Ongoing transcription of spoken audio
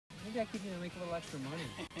Maybe I could make a little extra money.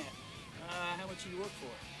 How much do you work for?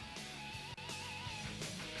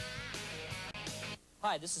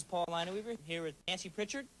 Hi, this is Paul Lineweaver here with Nancy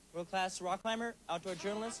Pritchard, world-class rock climber, outdoor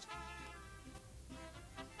journalist.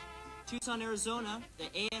 Tucson, Arizona, the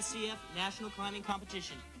ASCF National Climbing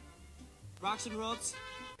Competition. Rocks and ropes.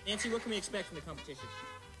 Nancy, what can we expect from the competition?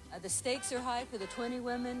 The stakes are high for the 20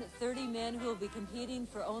 women, 30 men who will be competing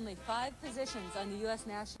for only 5 positions on the U.S.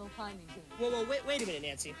 national climbing team. Whoa, wait a minute,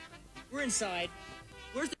 Nancy. We're inside.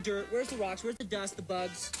 Where's the dirt? Where's the rocks? Where's the dust, the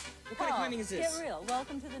bugs? What kind of climbing is this? Get real.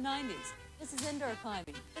 Welcome to the 90s. This is indoor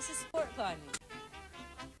climbing. This is sport climbing.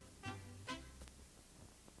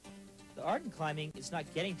 The art in climbing is not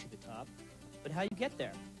getting to the top, but how you get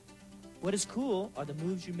there. What is cool are the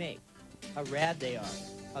moves you make, how rad they are,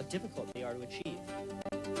 how difficult they are to achieve.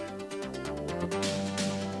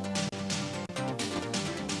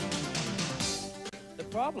 The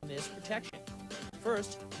problem is protection.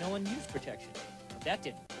 First, no one used protection. That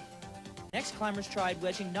didn't work. Next, climbers tried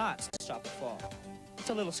wedging knots to stop the fall.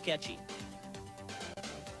 It's a little sketchy.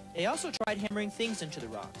 They also tried hammering things into the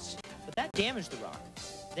rocks, but that damaged the rock.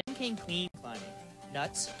 Then came clean climbing.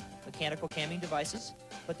 Nuts, mechanical camming devices,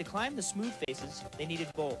 but to climb the smooth faces, they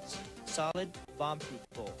needed bolts. Solid, bomb-proof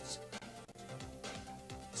bolts.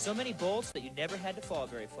 So many bolts that you never had to fall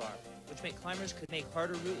very far, which meant climbers could make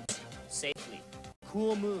harder routes safely.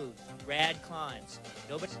 Cool moves, rad climbs.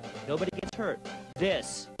 Nobody gets hurt.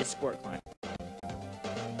 This is sport climbing.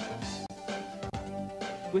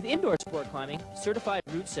 With indoor sport climbing, certified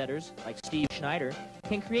route setters, like Steve Schneider,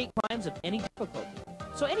 can create climbs of any difficulty,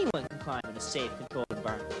 so anyone can climb in a safe, controlled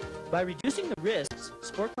environment. By reducing the risks,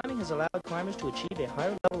 sport climbing has allowed climbers to achieve a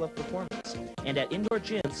higher level of performance, and at indoor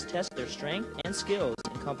gyms test their strength and skills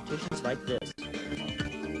in competitions like this.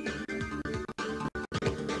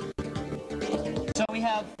 So we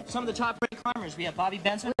have some of the top-ranked climbers. We have Bobby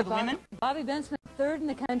Benson for the women. Bobby Benson, 3rd in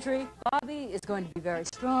the country. Bobby is going to be very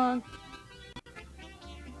strong.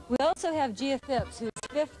 We also have Gia Phipps, who's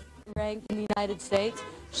 5th ranked in the United States.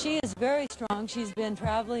 She is very strong. She's been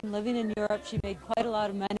traveling, living in Europe. She made quite a lot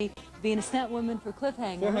of money being a stunt woman for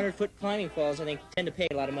Cliffhanger. 400-foot climbing falls, I think, tend to pay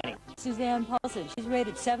a lot of money. Suzanne Paulson, she's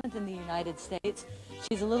rated 7th in the United States.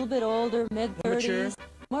 She's a little bit older, mid-30s.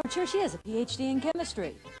 More mature. She has a PhD in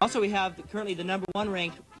chemistry. Also, we have currently the #1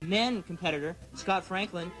 ranked men competitor, Scott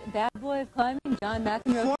Franklin. Bad boy of climbing, John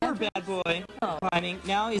McEnroe. Former bad boy of climbing.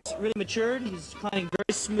 Now he's really matured. He's climbing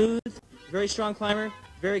very smooth, very strong climber,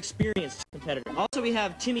 very experienced competitor. Also, we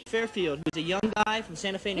have Timmy Fairfield, who's a young guy from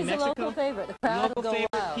Santa Fe, New Mexico. He's a local favorite. The crowd will go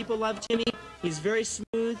wild. People love Timmy. He's very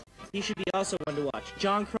smooth. He should be also one to watch.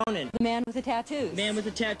 John Cronin. The man with the tattoos. The man with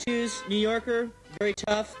the tattoos, New Yorker, very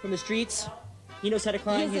tough from the streets. He knows how to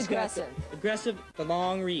climb. He's aggressive. Got aggressive, the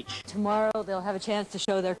long reach. Tomorrow they'll have a chance to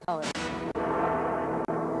show their colors.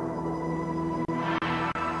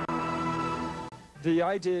 The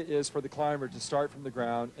idea is for the climber to start from the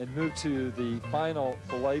ground and move to the final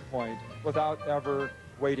belay point without ever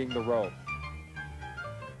weighting the rope.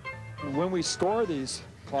 When we score these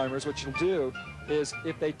climbers, what you'll do is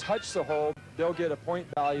if they touch the hold, they'll get a point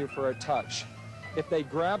value for a touch. If they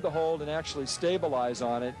grab the hold and actually stabilize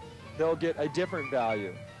on it, they'll get a different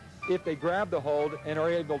value. If they grab the hold and are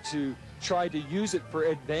able to try to use it for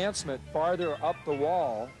advancement farther up the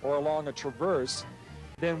wall or along a traverse,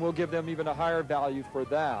 then we'll give them even a higher value for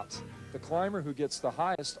that. The climber who gets the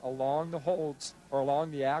highest along the holds or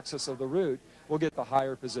along the axis of the route will get the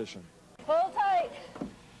higher position. Hold tight.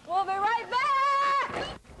 We'll be right back.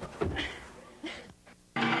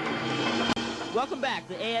 Welcome back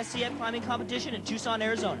to the ASCF climbing competition in Tucson,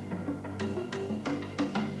 Arizona.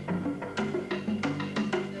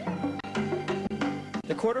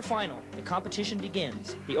 The quarterfinal, the competition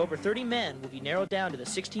begins. The over 30 men will be narrowed down to the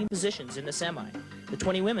 16 positions in the semi. The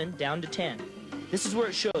 20 women down to 10. This is where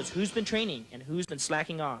it shows who's been training and who's been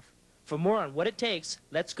slacking off. For more on what it takes,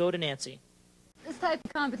 let's go to Nancy. This type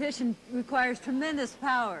of competition requires tremendous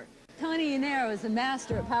power. Tony Yanero is a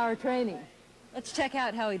master at power training. Let's check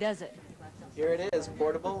out how he does it. Here it is,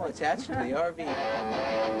 portable, attached to the RV.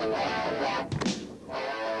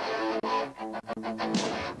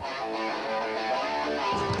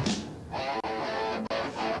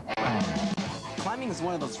 Climbing is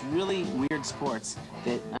one of those really weird sports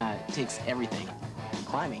that takes everything.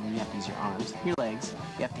 Climbing, you have to use your arms, your legs,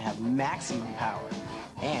 you have to have maximum power,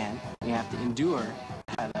 and you have to endure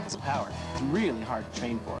high levels of power. It's really hard to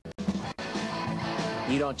train for.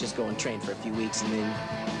 You don't just go and train for a few weeks and then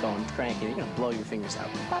go and crank it. You're going to blow your fingers out.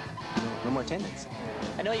 Pop. No more tendons.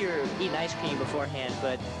 I know you're eating ice cream beforehand,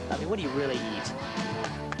 but, I mean, what do you really eat?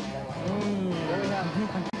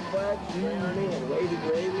 Fudge, and weighted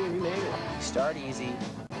gravy, you name it. Start easy,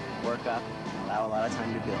 work up, allow a lot of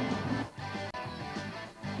time to build.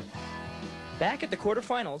 Back at the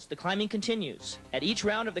quarterfinals, the climbing continues. At each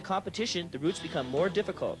round of the competition, the routes become more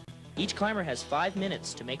difficult. Each climber has 5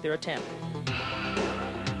 minutes to make their attempt.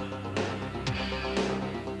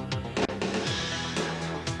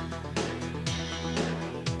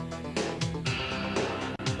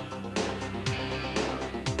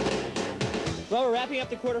 Well, we're wrapping up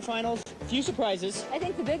the quarterfinals. A few surprises. I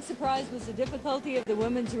think the big surprise was the difficulty of the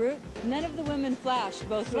women's route. None of the women flashed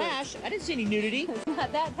both Flash? I didn't see any nudity. It's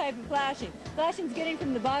not that type of flashing. Flashing's getting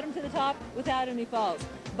from the bottom to the top without any falls.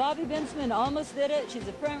 Bobby Bensman almost did it. She's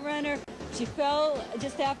a front runner. She fell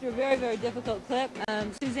just after a very, very difficult clip.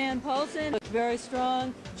 Suzanne Paulson looked very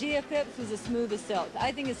strong. Gia Phipps was as smooth as silk.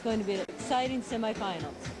 I think it's going to be an exciting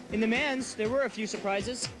semifinals. In the men's, there were a few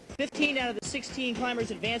surprises. 15 out of the 16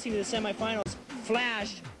 climbers advancing to the semifinals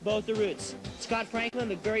flashed both the routes. Scott Franklin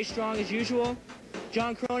looked very strong as usual.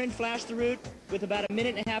 John Cronin flashed the route with about a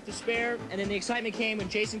minute and a half to spare, and then the excitement came when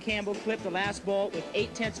Jason Campbell clipped the last bolt with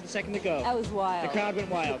 0.8 of a second to go. That was wild. The crowd went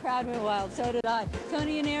wild. The crowd went wild. So did I.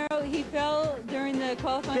 Tony Anero, he fell during the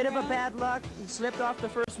qualifying Bit of a round. bad luck. He slipped off the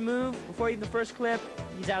first move before even the first clip.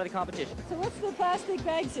 He's out of the competition. So what's the plastic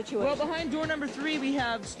bag situation? Well, behind door number 3, we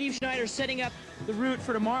have Steve Schneider setting up the route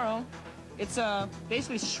for tomorrow. It's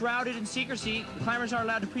basically shrouded in secrecy. The climbers aren't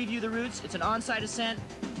allowed to preview the routes. It's an on-site ascent.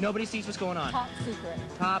 Nobody sees what's going on. Top secret.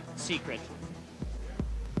 Top secret.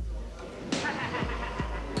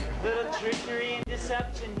 Little trickery and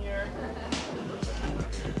deception here.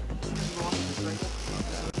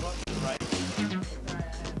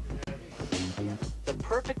 The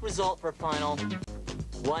perfect result for a final,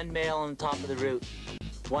 1 male on the top of the route,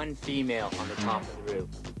 1 female on the top of the route.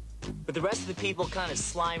 But the rest of the people kind of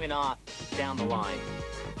sliming off down the line.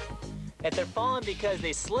 If they're falling because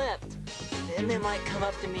they slipped, then they might come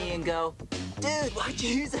up to me and go, "Dude, why'd you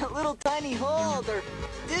use that little tiny hold?" Or,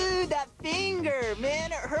 "Dude, that finger,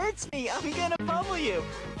 man, it hurts me. I'm gonna pummel you."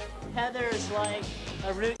 Heather's like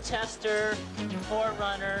a route tester,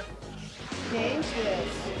 forerunner. Change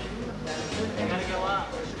this. They're gonna go up,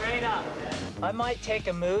 straight up. I might take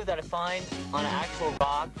a move that I find on an actual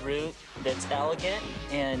rock route that's elegant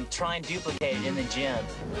and try and duplicate it in the gym.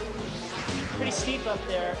 Pretty steep up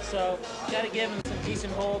there, so got to give him some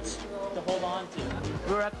decent holds to hold on to.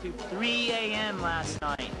 We were up to 3 a.m. last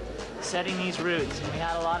night setting these routes, and we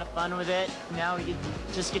had a lot of fun with it. Now we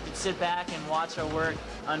just get to sit back and watch our work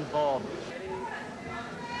unfold.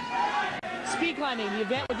 Speed climbing, the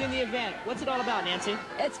event within the event. What's it all about, Nancy?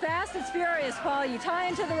 It's fast, it's furious, Paul. You tie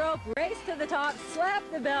into the rope, race to the top, slap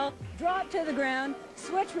the bell, drop to the ground,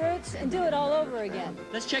 switch routes, and do it all over again.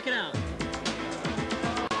 Let's check it out.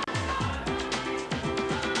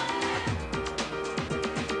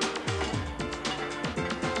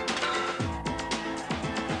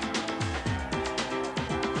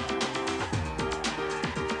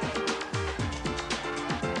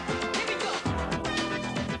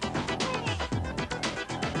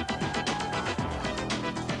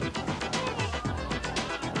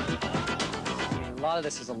 A lot of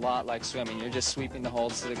this is a lot like swimming. You're just sweeping the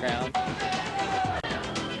holds to the ground.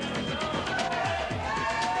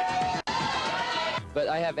 But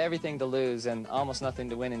I have everything to lose and almost nothing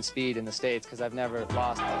to win in speed in the States because I've never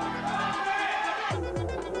lost.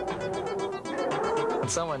 When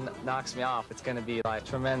someone knocks me off, it's going to be like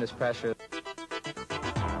tremendous pressure.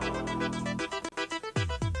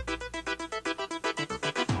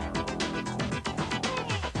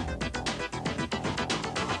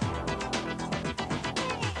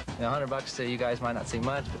 You know, $100 to you guys might not seem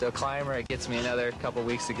much, but to a climber, it gets me another couple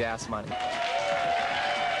weeks of gas money.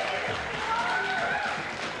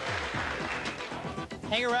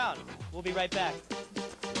 Hang around. We'll be right back.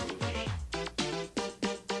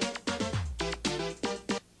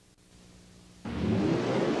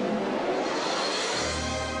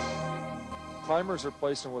 Climbers are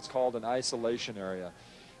placed in what's called an isolation area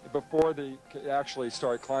before they actually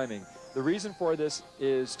start climbing. The reason for this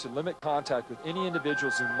is to limit contact with any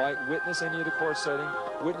individuals who might witness any of the course setting,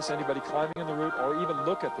 witness anybody climbing in the route, or even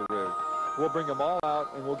look at the route. We'll bring them all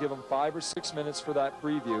out and we'll give them 5 or 6 minutes for that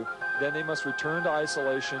preview. Then they must return to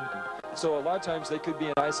isolation. So a lot of times they could be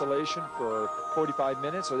in isolation for 45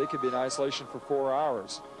 minutes or they could be in isolation for 4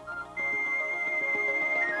 hours.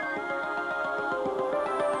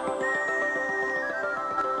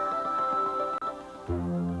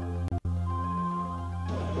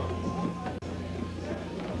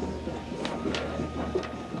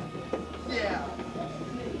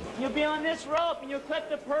 You'll be on this rope and you'll clip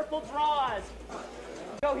the purple draws.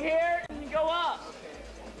 Go here and go up.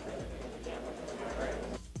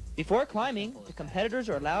 Before climbing, the competitors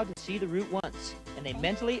are allowed to see the route once, and they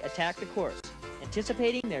mentally attack the course,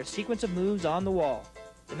 anticipating their sequence of moves on the wall.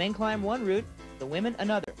 The men climb one route, the women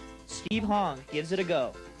another. Steve Hong gives it a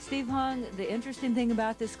go. Steve Hong, the interesting thing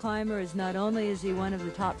about this climber is not only is he one of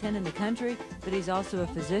the top 10 in the country, but he's also a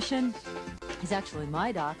physician. He's actually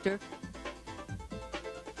my doctor.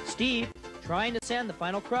 Steve, trying to send the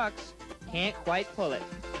final crux, can't quite pull it.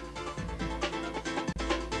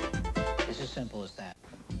 It's as simple as that.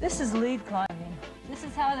 This is lead climbing. This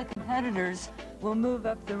is how the competitors will move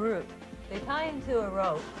up the route. They tie into a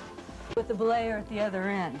rope with the belayer at the other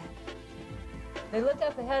end. They look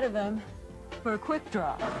up ahead of them for a quick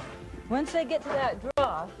draw. Once they get to that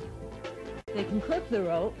draw, they can clip the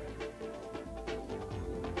rope.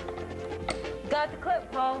 Got the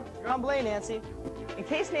clip, Paul. You're on belay, Nancy. In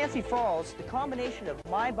case Nancy falls, the combination of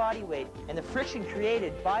my body weight and the friction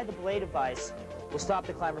created by the belay device will stop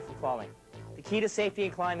the climber from falling. The key to safety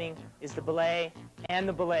in climbing is the belay and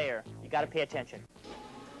the belayer. You got to pay attention.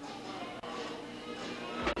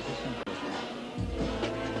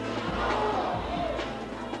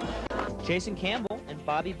 Jason Campbell and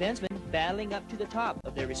Bobby Bensman battling up to the top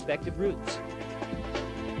of their respective routes.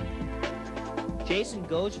 Jason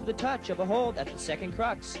goes for the touch of a hold at the second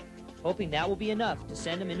crux, hoping that will be enough to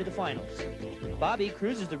send him into the finals. Bobby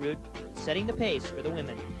cruises the route, setting the pace for the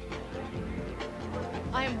women.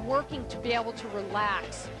 I am working to be able to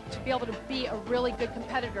relax, to be able to be a really good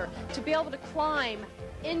competitor, to be able to climb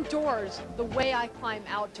indoors the way I climb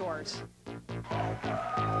outdoors.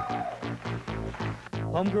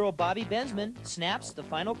 Homegirl Bobby Bensman snaps the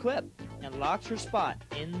final clip and locks her spot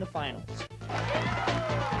in the finals.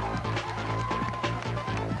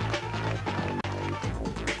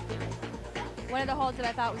 One of the holds that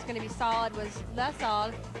I thought was going to be solid was the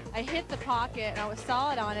solid. I hit the pocket and I was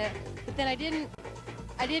solid on it, but then I didn't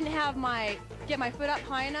get my foot up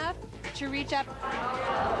high enough to reach up.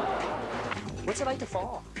 What's it like to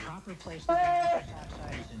fall? Proper place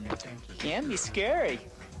Can be scary.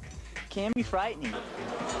 Can be frightening.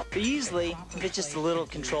 But usually, if it's just a little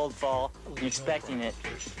controlled fall, and you're expecting it,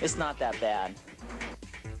 it's not that bad.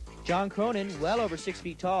 John Cronin, well over 6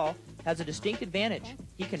 feet tall, has a distinct advantage.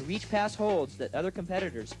 He can reach past holds that other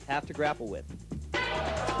competitors have to grapple with.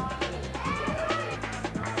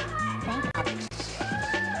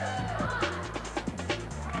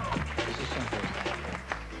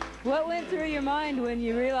 What went through your mind when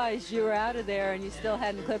you realized you were out of there and you still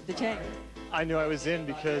hadn't clipped the chain? I knew I was in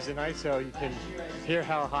because in ISO you can hear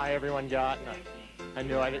how high everyone got, and I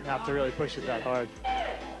knew I didn't have to really push it that hard.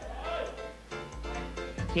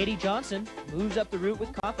 Katie Johnson moves up the route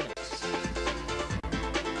with confidence.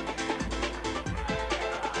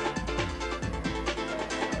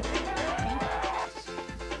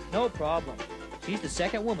 No problem. She's the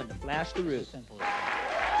second woman to flash the route.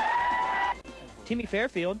 Timmy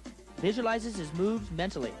Fairfield visualizes his moves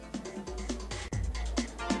mentally.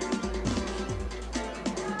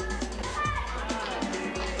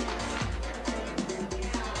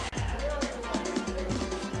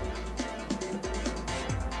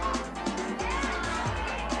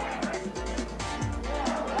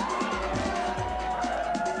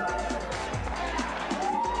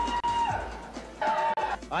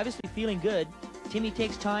 Obviously feeling good, Timmy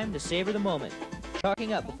takes time to savor the moment,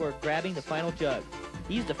 chalking up before grabbing the final jug.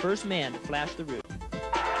 He's the first man to flash the route.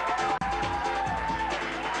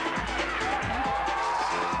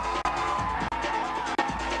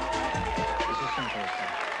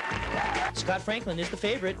 Scott Franklin is the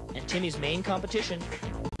favorite and Timmy's main competition.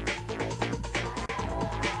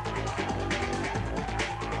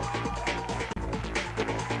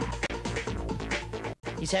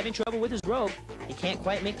 He's having trouble with his rope. He can't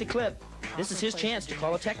quite make the clip. This is his chance to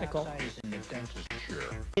call a technical.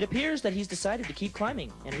 It appears that he's decided to keep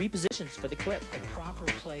climbing and repositions for the clip.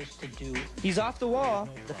 He's off the wall.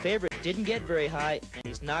 The favorite didn't get very high, and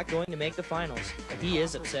he's not going to make the finals. He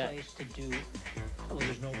is upset.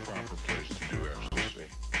 There's no proper place to do ecstasy.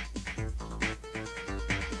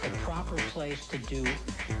 A proper place to do.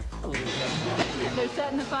 They're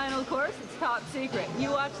setting the final course. It's top secret.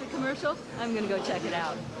 You watch the commercial. I'm going to go check it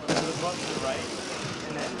out.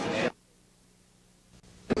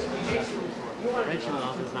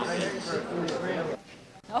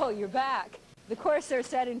 Oh, you're back. The course they're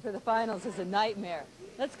setting for the finals is a nightmare.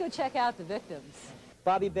 Let's go check out the victims.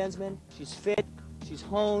 Bobby Bensman, she's fit, she's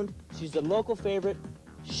honed, she's the local favorite,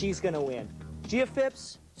 she's going to win. Gia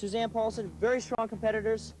Phipps, Suzanne Paulson, very strong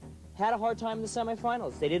competitors, had a hard time in the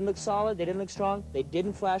semifinals. They didn't look solid, they didn't look strong, they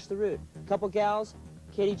didn't flash the route. A couple gals,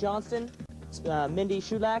 Katie Johnston, Mindy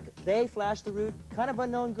Shulak, they flashed the route. Kind of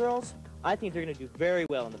unknown girls. I think they're going to do very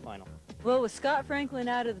well in the final. Well, with Scott Franklin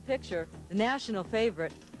out of the picture, the national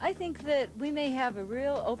favorite, I think that we may have a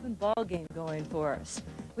real open ball game going for us.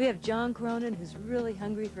 We have John Cronin, who's really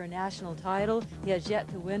hungry for a national title. He has yet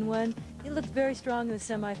to win one. He looked very strong in the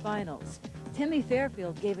semifinals. Timmy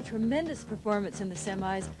Fairfield gave a tremendous performance in the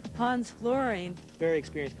semis. Hans Florine, Very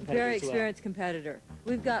experienced competitor. very experienced competitor.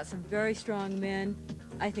 We've got some very strong men.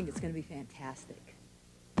 I think it's going to be fantastic.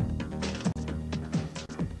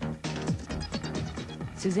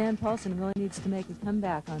 Suzanne Paulson really needs to make a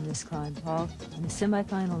comeback on this climb, Paul. In the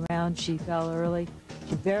semifinal round, she fell early.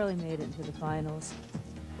 She barely made it into the finals.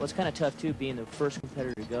 Well, it's kind of tough, too, being the first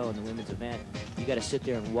competitor to go in the women's event. You got to sit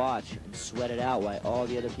there and watch and sweat it out while all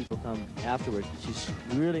the other people come afterwards. She's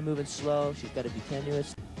really moving slow. She's got to be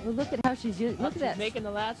tenuous. Well, look at how she's using. Look at that. Making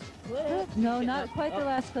the last clip. No, not quite the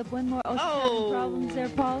last clip. One more. Oh, she's having problems there,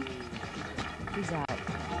 Paul. She's out.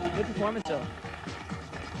 Good performance, though.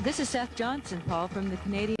 This is Seth Johnson, Paul, from the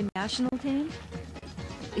Canadian national team.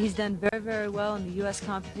 He's done very, very well in the U.S.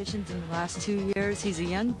 competitions in the last 2 years. He's a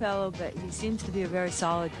young fellow, but he seems to be a very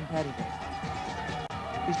solid competitor.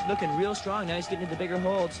 He's looking real strong. Now he's getting into bigger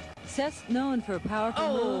holds. Seth's known for powerful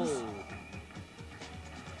moves.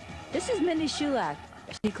 This is Mindy Shulak.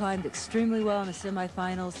 She climbed extremely well in the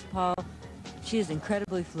semifinals, Paul. She is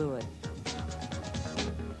incredibly fluid.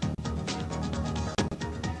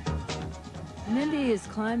 Mindy is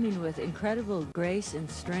climbing with incredible grace and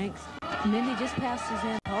strength. Mindy just passed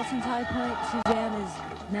Suzanne Paulson's high point. Suzanne is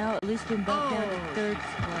now at least been bumped down to third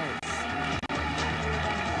place.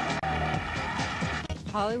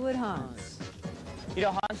 Hollywood Hans. You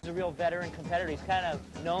know, Hans is a real veteran competitor. He's kind of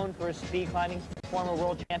known for his speed climbing, former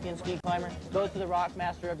world champion speed climber. Goes to the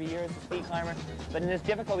Rockmaster every year as a speed climber. But in this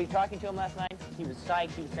difficulty, talking to him last night, he was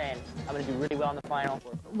psyched. He was saying, I'm going to do really well in the final.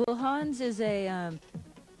 Well, Hans is a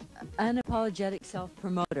unapologetic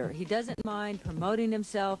self-promoter. He doesn't mind promoting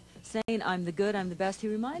himself, saying, I'm the good, I'm the best. He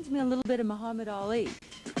reminds me a little bit of Muhammad Ali.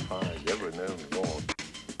 Oh,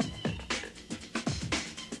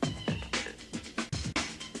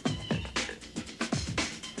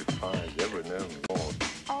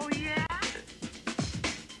 yeah?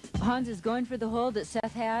 Hans is going for the hold that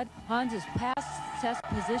Seth had. Hans is past Seth's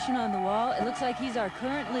position on the wall. It looks like he's our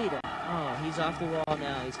current leader. Oh, he's off the wall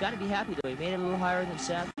now. He's got to be happy, though. He made it a little higher than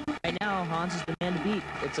Seth. Right now, Hans is the man to beat.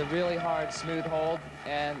 It's a really hard, smooth hold,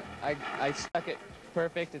 and I stuck it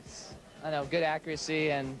perfect. It's, I know, good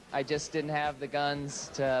accuracy, and I just didn't have the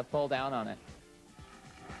guns to pull down on it.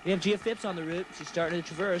 We have Gia Phipps on the route. She's starting to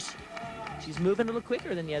traverse. She's moving a little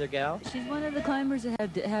quicker than the other gal. She's one of the climbers that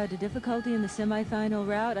had a difficulty in the semifinal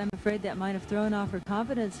route. I'm afraid that might have thrown off her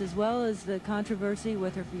confidence, as well as the controversy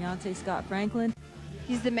with her fiancé, Scott Franklin.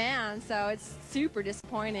 He's the man, so it's super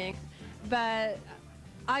disappointing. But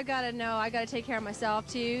I gotta know, I gotta take care of myself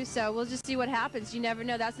too, so we'll just see what happens. You never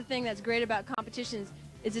know. That's the thing that's great about competitions,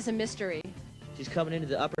 is it's a mystery. She's coming into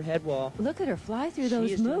the upper head wall. Look at her fly through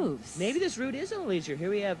those moves. Maybe this route is a little easier. Here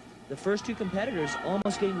we have the first two competitors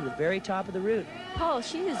almost getting to the very top of the route. Paul,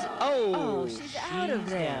 she is... she's out of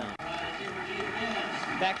there. Down.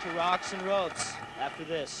 Back to rocks and ropes after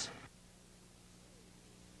this.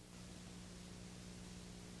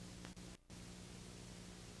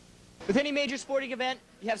 With any major sporting event,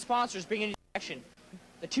 you have sponsors bringing into action.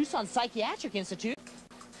 The Tucson Psychiatric Institute.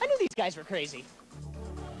 I knew these guys were crazy.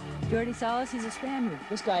 Jordi Salas, he's a Spaniard.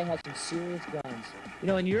 This guy has some serious guns. You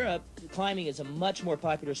know, in Europe, climbing is a much more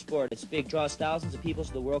popular sport. It's big, draws thousands of people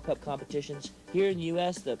to the World Cup competitions. Here in the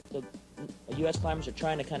U.S., the U.S. climbers are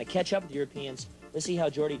trying to kind of catch up with the Europeans. Let's see how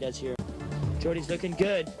Jordi does here. Jordi's looking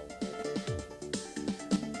good.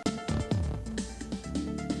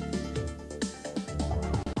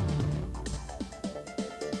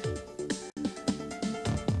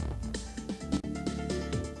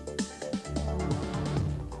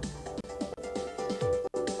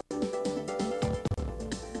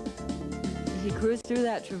 He cruised through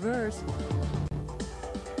that traverse.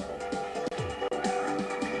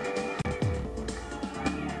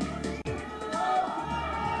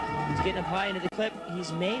 He's getting up high into the clip.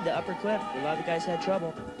 He's made the upper clip. A lot of the guys had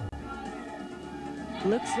trouble.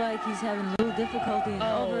 Looks like he's having a little difficulty in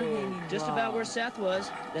overhanging just wall. about where Seth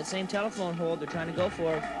was. That same telephone hold they're trying to go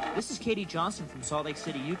for. This is Katie Johnson from Salt Lake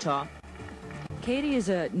City, Utah. Katie is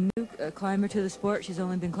a new climber to the sport. She's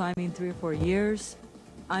only been climbing 3 or 4 years.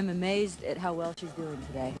 I'm amazed at how well she's doing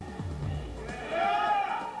today.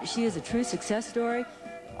 She is a true success story.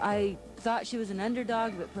 I thought she was an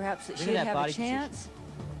underdog, but perhaps that she'd have a chance.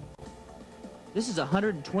 This is a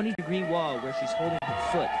 120-degree wall where she's holding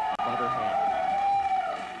her foot above her head.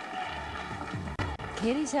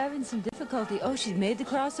 Katie's having some difficulty. Oh, she's made the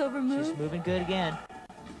crossover move. She's moving good again.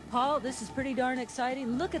 Paul, this is pretty darn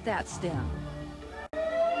exciting. Look at that stem.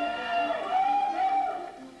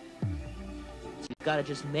 She's got to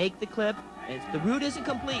just make the clip, and the route isn't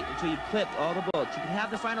complete until you've clipped all the bolts. You can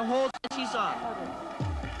have the final hold, and she's off.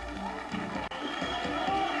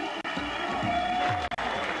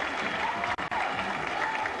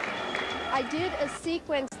 I did a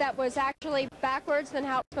sequence that was actually backwards than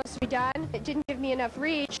how it's supposed to be done. It didn't give me enough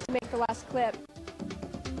reach to make the last clip.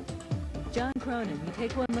 John Cronin, you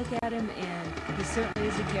take one look at him, and he certainly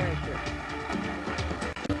is a character.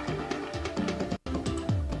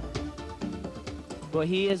 Boy,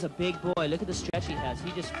 he is a big boy. Look at the stretch he has.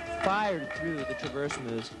 He just fired through the traverse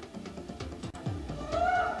moves.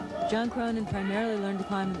 John Cronin primarily learned to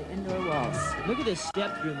climb the indoor walls. Look at this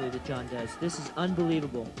step-through move that John does. This is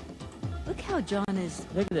unbelievable. Look how John is.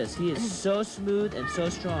 Look at this. He is so smooth and so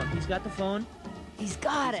strong. He's got the phone. He's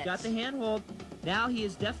got it. He's got the handhold. Now he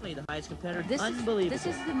is definitely the highest competitor. This Unbelievable. This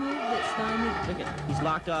is the move that stymied. Look at him. He's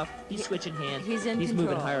locked off. He's switching hands. He's in He's control.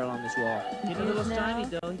 moving higher along this wall. He's a little stymied,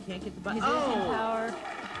 though. He can't get the button. He's losing power.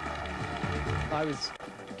 I was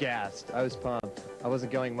gassed. I was pumped. I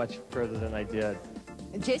wasn't going much further than I did.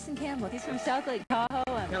 Jason Campbell, he's from South Lake Tahoe.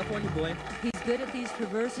 California boy. He's good at these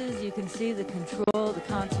traverses. You can see the control, the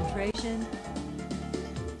concentration.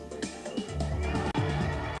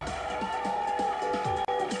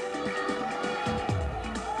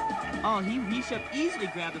 Oh, he reached up, easily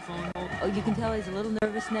grabbed the phone hold. Oh, you can tell he's a little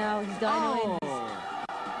nervous now. He's dynoing.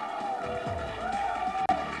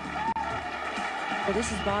 But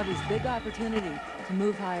this is Bobby's big opportunity to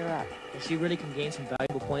move higher up. She really can gain some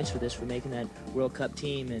valuable points for this, for making that World Cup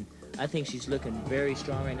team, and I think she's looking very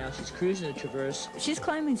strong right now. She's cruising the traverse. She's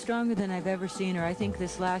climbing stronger than I've ever seen her. I think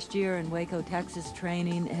this last year in Waco, Texas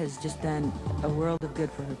training has just done a world of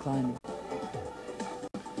good for her climbing.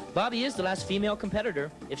 Bobby is the last female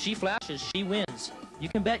competitor. If she flashes, she wins. You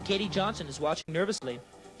can bet Katie Johnson is watching nervously.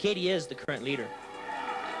 Katie is the current leader.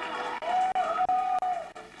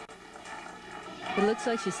 It looks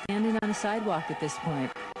like she's standing on a sidewalk at this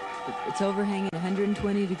point. It's overhanging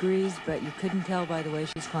 120 degrees, but you couldn't tell by the way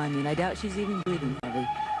she's climbing. I doubt she's even breathing heavy.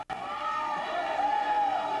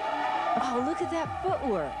 Oh, look at that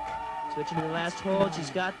footwork. Switching to the last hold.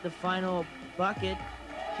 She's got the final bucket.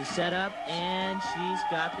 She's set up, and she's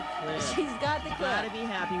got the clip. She's got the clip. Got to be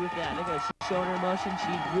happy with that. Look at her. She's showing her emotion.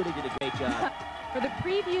 She really did a great job. For the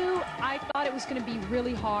preview, I thought it was going to be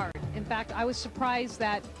really hard. In fact, I was surprised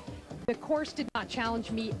that the course did not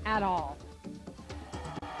challenge me at all.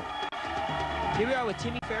 Here we are with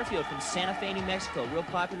Timmy Fairfield from Santa Fe, New Mexico. Real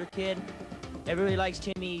popular kid. Everybody likes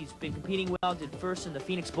Timmy. He's been competing well. Did first in the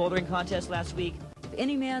Phoenix bouldering contest last week. If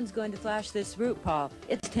any man's going to flash this route, Paul,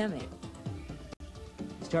 it's Timmy.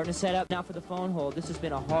 Starting to set up now for the phone hold. This has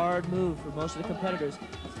been a hard move for most of the competitors.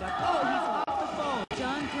 He's off the phone.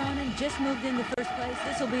 John Cronin just moved into first place.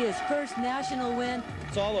 This will be his first national win.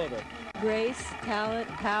 It's all over. Grace, talent,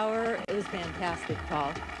 power. It was fantastic,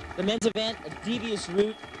 Paul. The men's event, a devious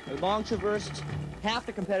route, a long traverse. Half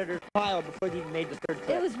the competitors piled before they even made the third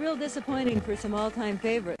clip. It was real disappointing for some all-time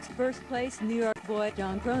favorites. First place, New York boy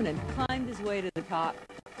John Cronin climbed his way to the top.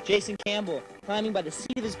 Jason Campbell, climbing by the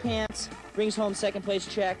seat of his pants, brings home second place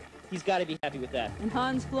check. He's got to be happy with that. And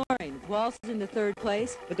Hans Floring waltzes into third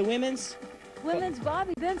place. But the women's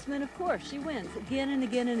Bobby Bensman, of course, she wins again and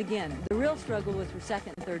again and again. The real struggle was for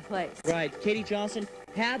second and third place. Right. Katie Johnson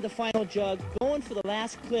had the final jug, going for the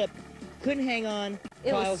last clip. Couldn't hang on.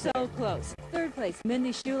 It was so close. Third place,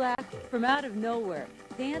 Mindy Shulak from out of nowhere.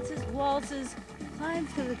 Dances, waltzes,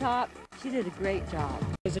 climbs to the top. She did a great job.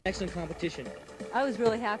 It was an excellent competition. I was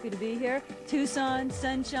really happy to be here. Tucson,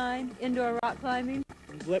 sunshine, indoor rock climbing.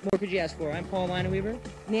 What more could you ask for? I'm Paul Lineweaver.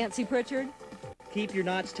 Nancy Pritchard. Keep your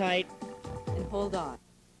knots tight. And hold on.